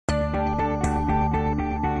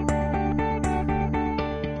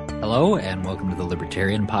Hello, and welcome to the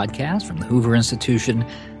Libertarian Podcast from the Hoover Institution.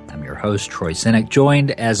 I'm your host, Troy Senek,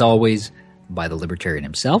 joined, as always, by the Libertarian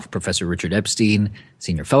himself, Professor Richard Epstein,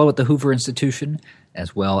 Senior Fellow at the Hoover Institution,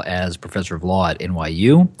 as well as Professor of Law at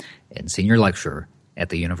NYU and Senior Lecturer at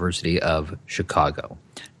the University of Chicago.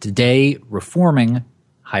 Today, reforming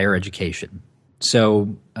higher education.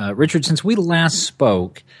 So, Richard, since we last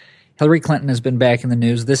spoke, Hillary Clinton has been back in the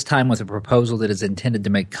news, this time with a proposal that is intended to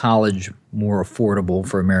make college more affordable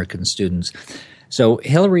for American students. So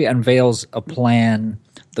Hillary unveils a plan,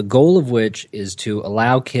 the goal of which is to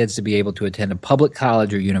allow kids to be able to attend a public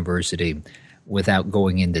college or university without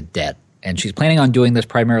going into debt. And she's planning on doing this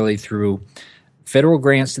primarily through federal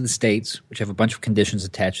grants to the states, which have a bunch of conditions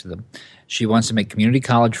attached to them. She wants to make community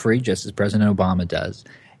college free, just as President Obama does.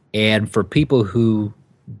 And for people who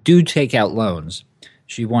do take out loans,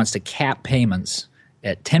 she wants to cap payments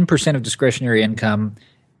at 10% of discretionary income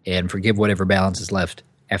and forgive whatever balance is left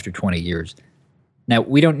after 20 years. Now,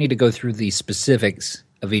 we don't need to go through the specifics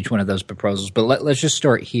of each one of those proposals, but let's just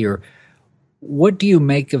start here. What do you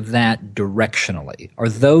make of that directionally? Are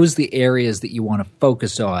those the areas that you want to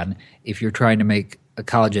focus on if you're trying to make a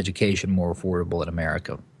college education more affordable in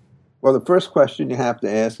America? Well, the first question you have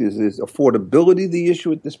to ask is affordability the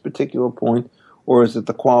issue at this particular point? Or is it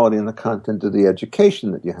the quality and the content of the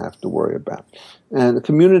education that you have to worry about? And the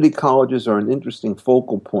community colleges are an interesting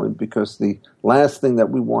focal point because the last thing that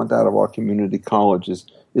we want out of our community colleges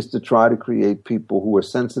is to try to create people who are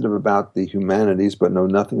sensitive about the humanities but know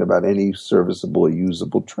nothing about any serviceable or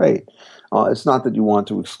usable trade. It's not that you want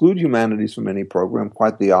to exclude humanities from any program,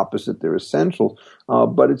 quite the opposite, they're essential,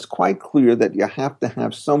 but it's quite clear that you have to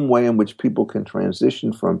have some way in which people can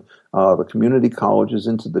transition from the community colleges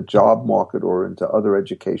into the job market or into other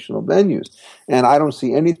educational venues. And I don't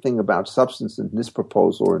see anything about substance in this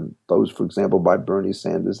proposal or in those, for example, by Bernie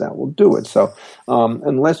Sanders that will do it. So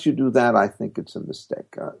unless you do that, I think it's a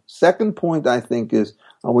mistake. Second point, I think, is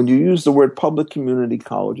when you use the word public community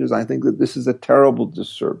colleges, I think that this is a terrible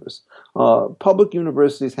disservice. Public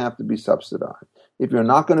universities have to be subsidized. If you're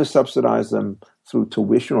not going to subsidize them through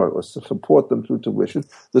tuition or support them through tuition,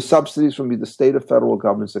 the subsidies from either state or federal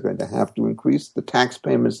governments are going to have to increase. The tax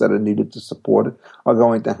payments that are needed to support it are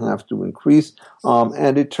going to have to increase.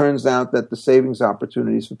 And it turns out that the savings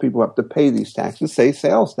opportunities for people who have to pay these taxes, say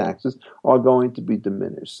sales taxes, are going to be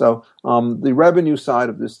diminished. So the revenue side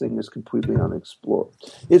of this thing is completely unexplored.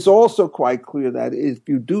 It's also quite clear that if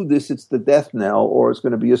you do this, it's the death knell, or it's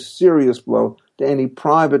going to be a serious blow to any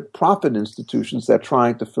private profit institutions that are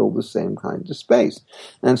trying to fill the same kind of space.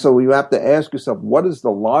 And so you have to ask yourself, what is the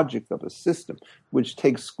logic of a system which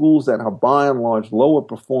takes schools that are by and large lower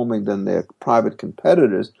performing than their private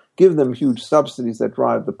competitors, give them huge subsidies that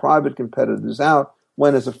drive the private competitors out,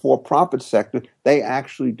 when as a for-profit sector, they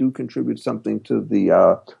actually do contribute something to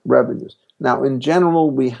the revenues. Now, in general,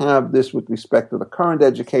 we have this with respect to the current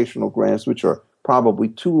educational grants, which are probably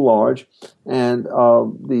too large. And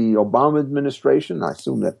the Obama administration, I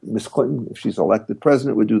assume that Ms. Clinton, if she's elected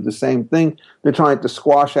president, would do the same thing. They're trying to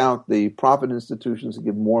squash out the profit institutions and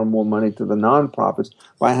give more and more money to the nonprofits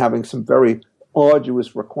by having some very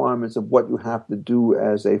arduous requirements of what you have to do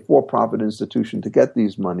as a for-profit institution to get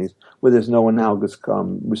these monies, where there's no analogous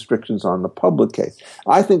restrictions on the public case.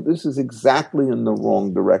 I think this is exactly in the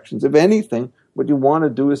wrong directions. If anything, what you want to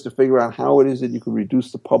do is to figure out how it is that you can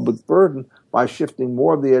reduce the public burden by shifting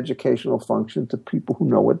more of the educational function to people who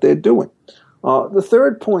know what they're doing. The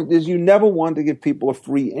third point is you never want to give people a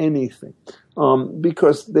free anything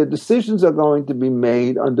because their decisions are going to be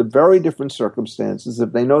made under very different circumstances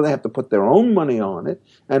if they know they have to put their own money on it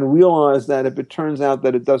and realize that if it turns out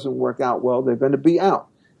that it doesn't work out well, they're going to be out.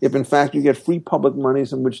 If, in fact, you get free public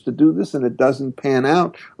monies in which to do this and it doesn't pan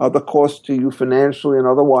out, the costs to you financially and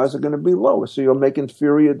otherwise are going to be lower. So you'll make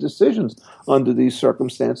inferior decisions under these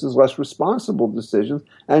circumstances, less responsible decisions,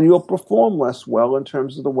 and you'll perform less well in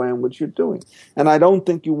terms of the way in which you're doing. And I don't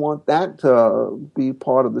think you want that to be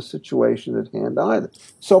part of the situation at hand either.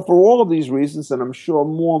 So for all of these reasons, and I'm sure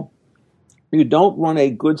more, you don't run a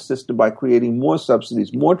good system by creating more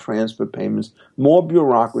subsidies, more transfer payments, more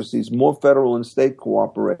bureaucracies, more federal and state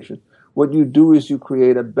cooperation. What you do is you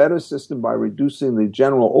create a better system by reducing the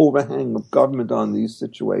general overhang of government on these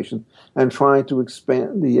situations and trying to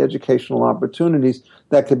expand the educational opportunities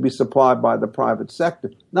that could be supplied by the private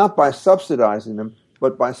sector, not by subsidizing them,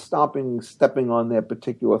 but by stepping on their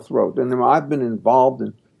particular throat. And I've been involved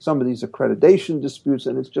in some of these accreditation disputes,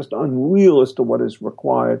 and it's just unreal as to what is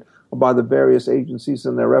required by the various agencies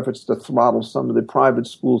in their efforts to throttle some of the private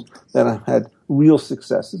schools that have had real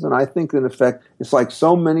successes. And I think, in effect, it's like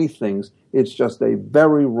so many things, it's just a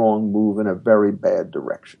very wrong move in a very bad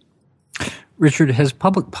direction. Richard, has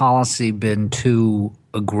public policy been too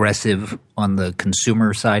aggressive on the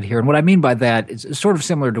consumer side here? And what I mean by that is sort of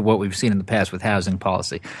similar to what we've seen in the past with housing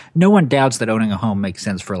policy. No one doubts that owning a home makes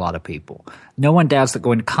sense for a lot of people. No one doubts that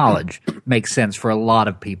going to college makes sense for a lot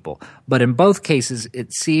of people. But in both cases,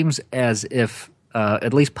 it seems as if,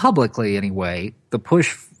 at least publicly anyway, the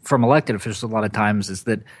push from elected officials a lot of times is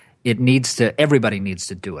that everybody needs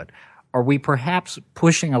to do it. Are we perhaps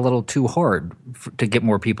pushing a little too hard to get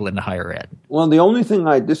more people into higher ed? Well, the only thing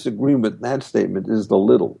I disagree with that statement is the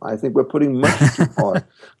little. I think we're putting much too hard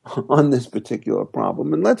on this particular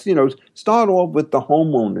problem. And let's, start off with the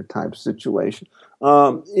homeowner type situation.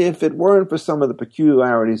 If it weren't for some of the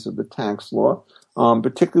peculiarities of the tax law,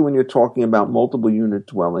 particularly when you're talking about multiple unit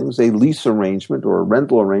dwellings, a lease arrangement or a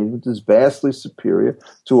rental arrangement is vastly superior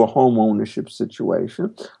to a home ownership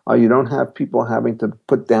situation. You don't have people having to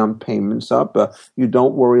put down payments up. You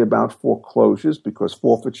don't worry about foreclosures because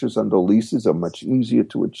forfeitures under leases are much easier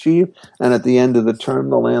to achieve. And at the end of the term,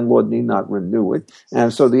 the landlord need not renew it.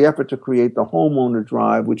 And so the effort to create the homeowner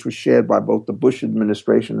drive, which was shared by both the Bush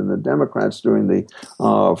administration and the Democrats during the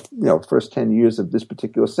first 10 years of this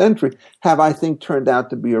particular century, have, I think, turned out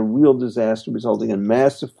to be a real disaster, resulting in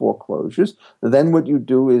massive foreclosures. And then what you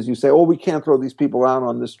do is you say, we can't throw these people out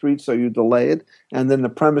on the street, so you delay it, and then the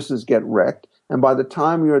premises get wrecked. And by the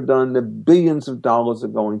time you're done, the billions of dollars are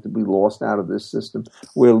going to be lost out of this system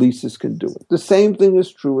where leases can do it. The same thing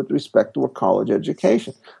is true with respect to a college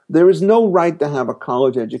education. There is no right to have a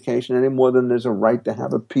college education any more than there's a right to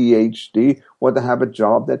have a PhD or to have a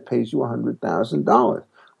job that pays you $100,000.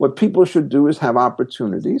 What people should do is have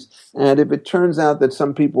opportunities, and if it turns out that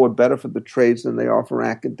some people are better for the trades than they are for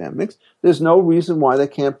academics, there's no reason why they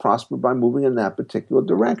can't prosper by moving in that particular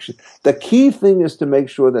direction. The key thing is to make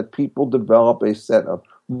sure that people develop a set of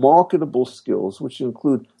marketable skills, which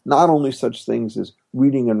include not only such things as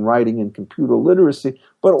reading and writing and computer literacy,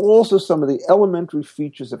 but also some of the elementary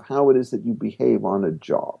features of how it is that you behave on a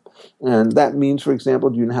job. And that means, for example,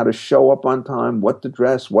 do you know how to show up on time, what to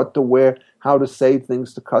dress, what to wear, how to say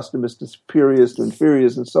things to customers, to superiors, to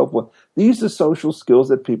inferiors, and so forth. These are social skills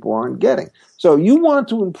that people aren't getting. So you want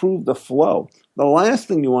to improve the flow. The last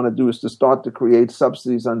thing you want to do is to start to create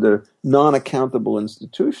subsidies under non-accountable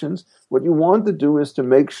institutions. What you want to do is to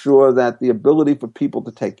make sure that the ability for people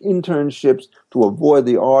to take internships, to avoid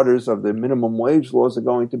the orders of the minimum wage laws are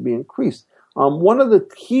going to be increased. One of the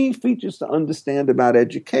key features to understand about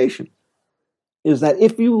education is that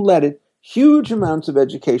if you let it, huge amounts of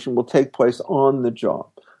education will take place on the job.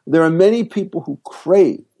 There are many people who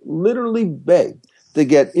crave, literally beg, to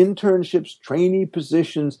get internships, trainee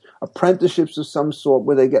positions, apprenticeships of some sort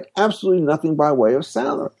where they get absolutely nothing by way of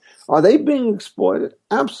salary. Are they being exploited?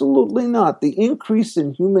 Absolutely not. The increase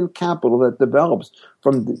in human capital that develops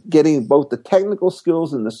from getting both the technical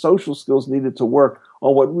skills and the social skills needed to work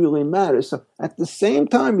are what really matters. So at the same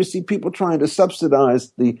time, you see people trying to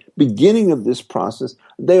subsidize the beginning of this process.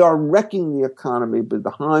 They are wrecking the economy with the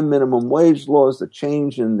high minimum wage laws, the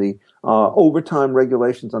change in the overtime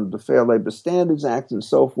regulations under the Fair Labor Standards Act, and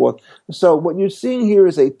so forth. So what you're seeing here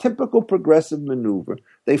is a typical progressive maneuver.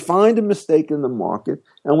 They find a mistake in the market,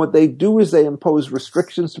 and what they do is they impose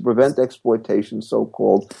restrictions to prevent exploitation,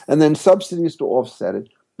 so-called, and then subsidies to offset it.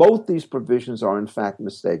 Both these provisions are in fact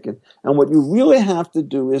mistaken. And what you really have to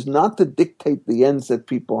do is not to dictate the ends that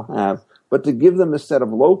people have, but to give them a set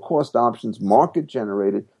of low-cost options,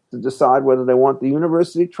 market-generated, to decide whether they want the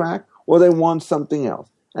university track or they want something else.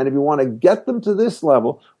 And if you want to get them to this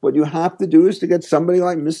level, what you have to do is to get somebody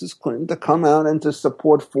like Mrs. Clinton to come out and to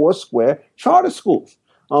support four-square charter schools,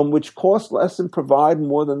 which cost less and provide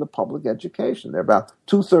more than the public education. They're about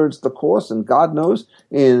 2/3 the cost, and God knows,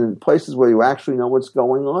 in places where you actually know what's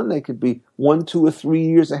going on, they could be 1, 2, or 3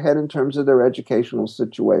 years ahead in terms of their educational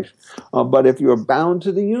situation. But if you're bound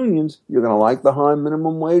to the unions, you're going to like the high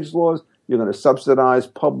minimum wage laws, you're going to subsidize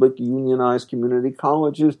public unionized community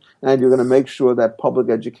colleges, and you're going to make sure that public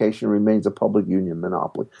education remains a public union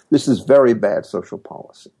monopoly. This is very bad social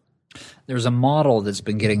policy. There's a model that's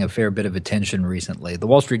been getting a fair bit of attention recently. The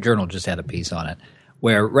Wall Street Journal just had a piece on it,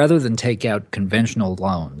 where rather than take out conventional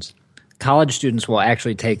loans, college students will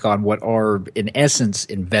actually take on what are, in essence,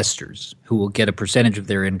 investors who will get a percentage of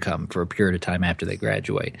their income for a period of time after they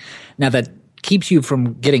graduate. Now, that keeps you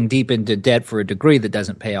from getting deep into debt for a degree that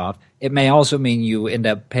doesn't pay off. It may also mean you end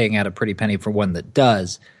up paying out a pretty penny for one that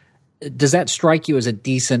does. Does that strike you as a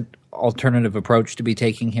decent alternative approach to be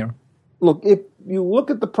taking here? Look, if you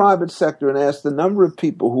look at the private sector and ask the number of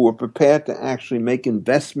people who are prepared to actually make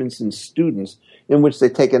investments in students, in which they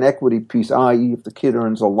take an equity piece, i.e. if the kid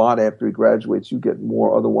earns a lot after he graduates, you get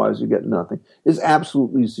more, otherwise you get nothing, is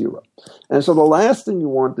absolutely zero. And so the last thing you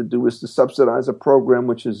want to do is to subsidize a program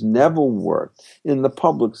which has never worked in the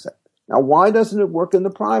public sector. Now, why doesn't it work in the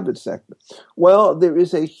private sector? Well, there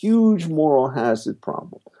is a huge moral hazard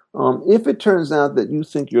problem. If it turns out that you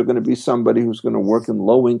think you're going to be somebody who's going to work in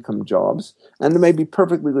low-income jobs, and there may be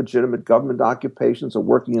perfectly legitimate government occupations or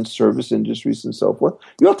working in service industries and so forth,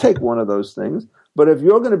 you'll take one of those things. But if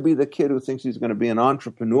you're going to be the kid who thinks he's going to be an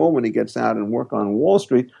entrepreneur when he gets out and work on Wall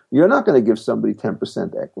Street, you're not going to give somebody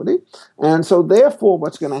 10% equity. And so therefore,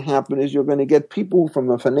 what's going to happen is you're going to get people who, from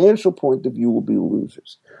a financial point of view, will be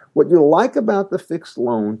losers. What you like about the fixed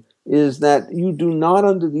loan is that you do not,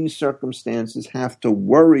 under these circumstances, have to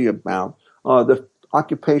worry about the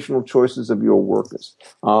occupational choices of your workers.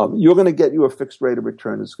 You're going to get you a fixed rate of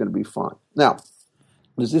return that's going to be fine. Now,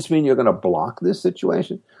 does this mean you're going to block this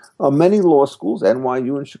situation? Many law schools,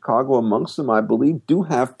 NYU and Chicago amongst them, I believe, do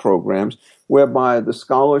have programs whereby the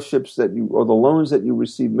scholarships that you, or the loans that you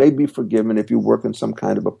receive, may be forgiven if you work in some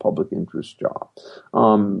kind of a public interest job.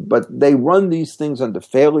 But they run these things under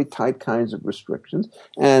fairly tight kinds of restrictions.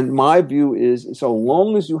 And my view is, so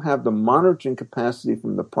long as you have the monitoring capacity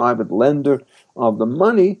from the private lender of the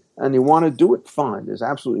money, and you want to do it, fine. There's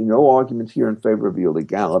absolutely no argument here in favor of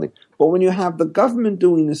illegality. But when you have the government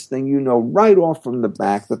doing this thing, you know right off from the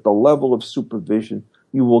back that the level of supervision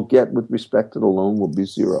you will get with respect to the loan will be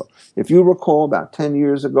zero. If you recall, about 10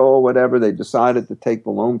 years ago or whatever, they decided to take the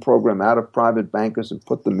loan program out of private bankers and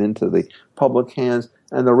put them into the public hands,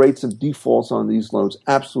 and the rates of defaults on these loans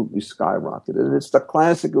absolutely skyrocketed. And it's the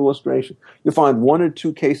classic illustration. You find one or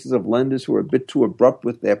two cases of lenders who are a bit too abrupt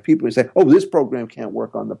with their people and say, oh, this program can't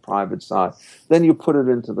work on the private side. Then you put it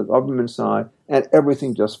into the government side, and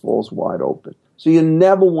everything just falls wide open. So you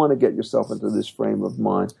never want to get yourself into this frame of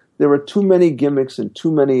mind. There are too many gimmicks in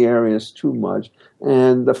too many areas, too much.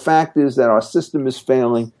 And the fact is that our system is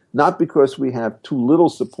failing, not because we have too little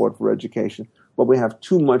support for education, but we have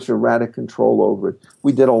too much erratic control over it.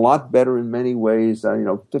 We did a lot better in many ways,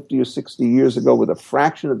 50 or 60 years ago with a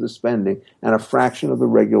fraction of the spending and a fraction of the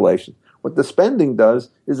regulation. What the spending does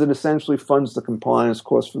is it essentially funds the compliance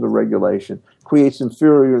cost for the regulation, creates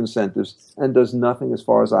inferior incentives, and does nothing, as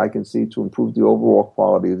far as I can see, to improve the overall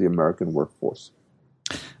quality of the American workforce.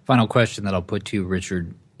 Final question that I'll put to you,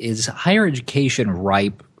 Richard. Is higher education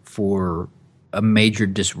ripe for a major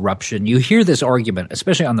disruption? You hear this argument,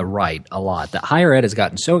 especially on the right, a lot, that higher ed has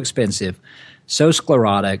gotten so expensive, so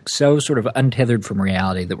sclerotic, so sort of untethered from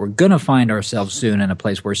reality that we're going to find ourselves soon in a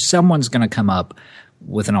place where someone's going to come up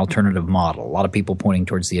with an alternative model. A lot of people pointing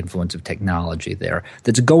towards the influence of technology there,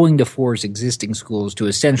 that's going to force existing schools to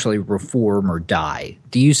essentially reform or die.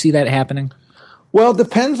 Do you see that happening? Well, it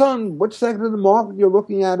depends on which segment of the market you're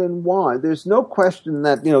looking at and why. There's no question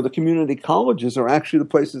that, the community colleges are actually the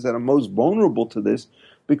places that are most vulnerable to this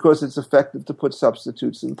because it's effective to put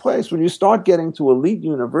substitutes in place. When you start getting to elite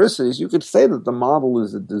universities, you could say that the model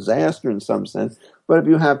is a disaster in some sense, but if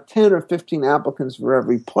you have 10 or 15 applicants for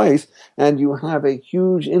every place and you have a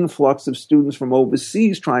huge influx of students from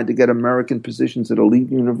overseas trying to get American positions at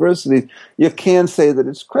elite universities, you can't say that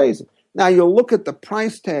it's crazy. Now, you'll look at the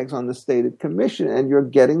price tags on the stated commission and you're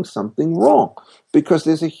getting something wrong because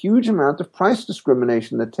there's a huge amount of price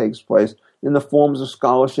discrimination that takes place in the forms of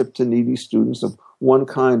scholarship to needy students of one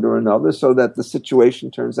kind or another, so that the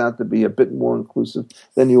situation turns out to be a bit more inclusive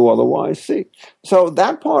than you otherwise see. So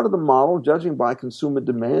that part of the model, judging by consumer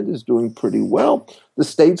demand, is doing pretty well. The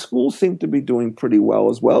state schools seem to be doing pretty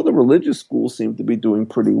well as well. The religious schools seem to be doing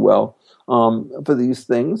pretty well for these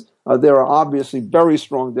things. There are obviously very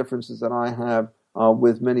strong differences that I have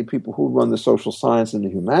with many people who run the social science and the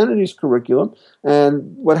humanities curriculum.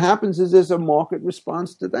 And what happens is there's a market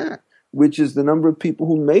response to that, which is the number of people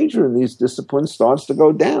who major in these disciplines starts to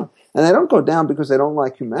go down. And they don't go down because they don't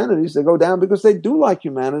like humanities. They go down because they do like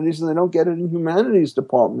humanities, and they don't get it in humanities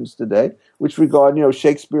departments today, which regard,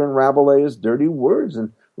 Shakespeare and Rabelais as dirty words,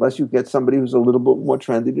 unless you get somebody who's a little bit more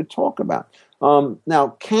trendy to talk about. Now,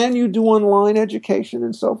 can you do online education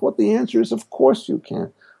and so forth? The answer is, of course you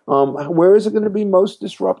can. Where is it going to be most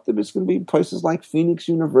disruptive? It's going to be places like Phoenix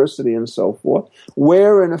University and so forth,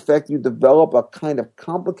 where, in effect, you develop a kind of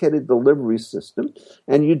complicated delivery system.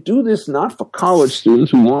 And you do this not for college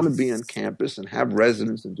students who want to be on campus and have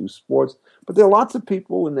residence and do sports, but there are lots of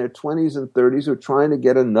people in their 20s and 30s who are trying to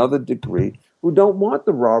get another degree who don't want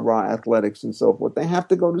the rah-rah athletics and so forth. They have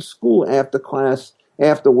to go to school after class,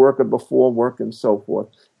 after work or before work and so forth.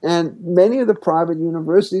 And many of the private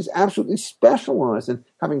universities absolutely specialize in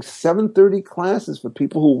having 7:30 classes for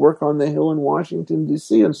people who work on the Hill in Washington,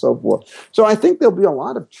 D.C. and so forth. So I think there'll be a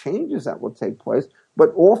lot of changes that will take place,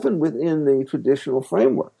 but often within the traditional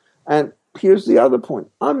framework. And here's the other point.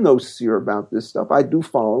 I'm no seer about this stuff. I do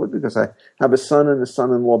follow it because I have a son and a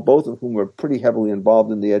son-in-law, both of whom are pretty heavily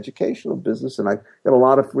involved in the educational business, and I get a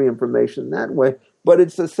lot of free information that way. But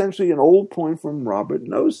it's essentially an old point from Robert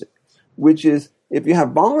Nozick, which is if you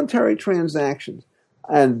have voluntary transactions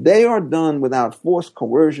and they are done without force,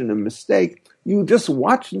 coercion, and mistake, you just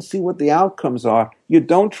watch and see what the outcomes are. You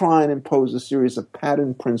don't try and impose a series of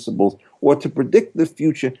pattern principles or to predict the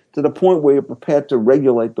future to the point where you're prepared to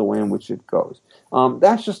regulate the way in which it goes.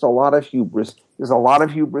 That's just a lot of hubris. There's a lot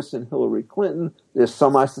of hubris in Hillary Clinton. There's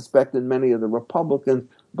some, I suspect, in many of the Republicans.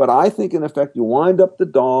 But I think, in effect, you wind up the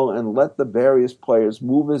doll and let the various players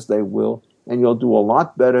move as they will, and you'll do a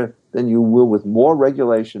lot better than you will with more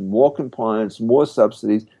regulation, more compliance, more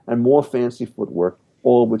subsidies, and more fancy footwork,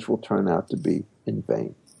 all of which will turn out to be in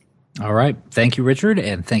vain. All right. Thank you, Richard,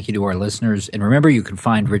 and thank you to our listeners. And remember, you can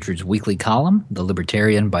find Richard's weekly column, The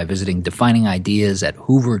Libertarian, by visiting Defining Ideas at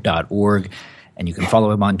hoover.org, and you can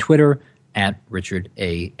follow him on Twitter at Richard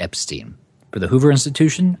A. Epstein. For the Hoover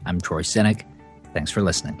Institution, I'm Troy Senek. Thanks for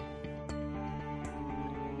listening.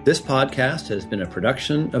 This podcast has been a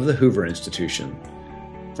production of the Hoover Institution.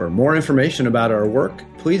 For more information about our work,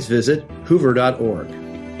 please visit hoover.org.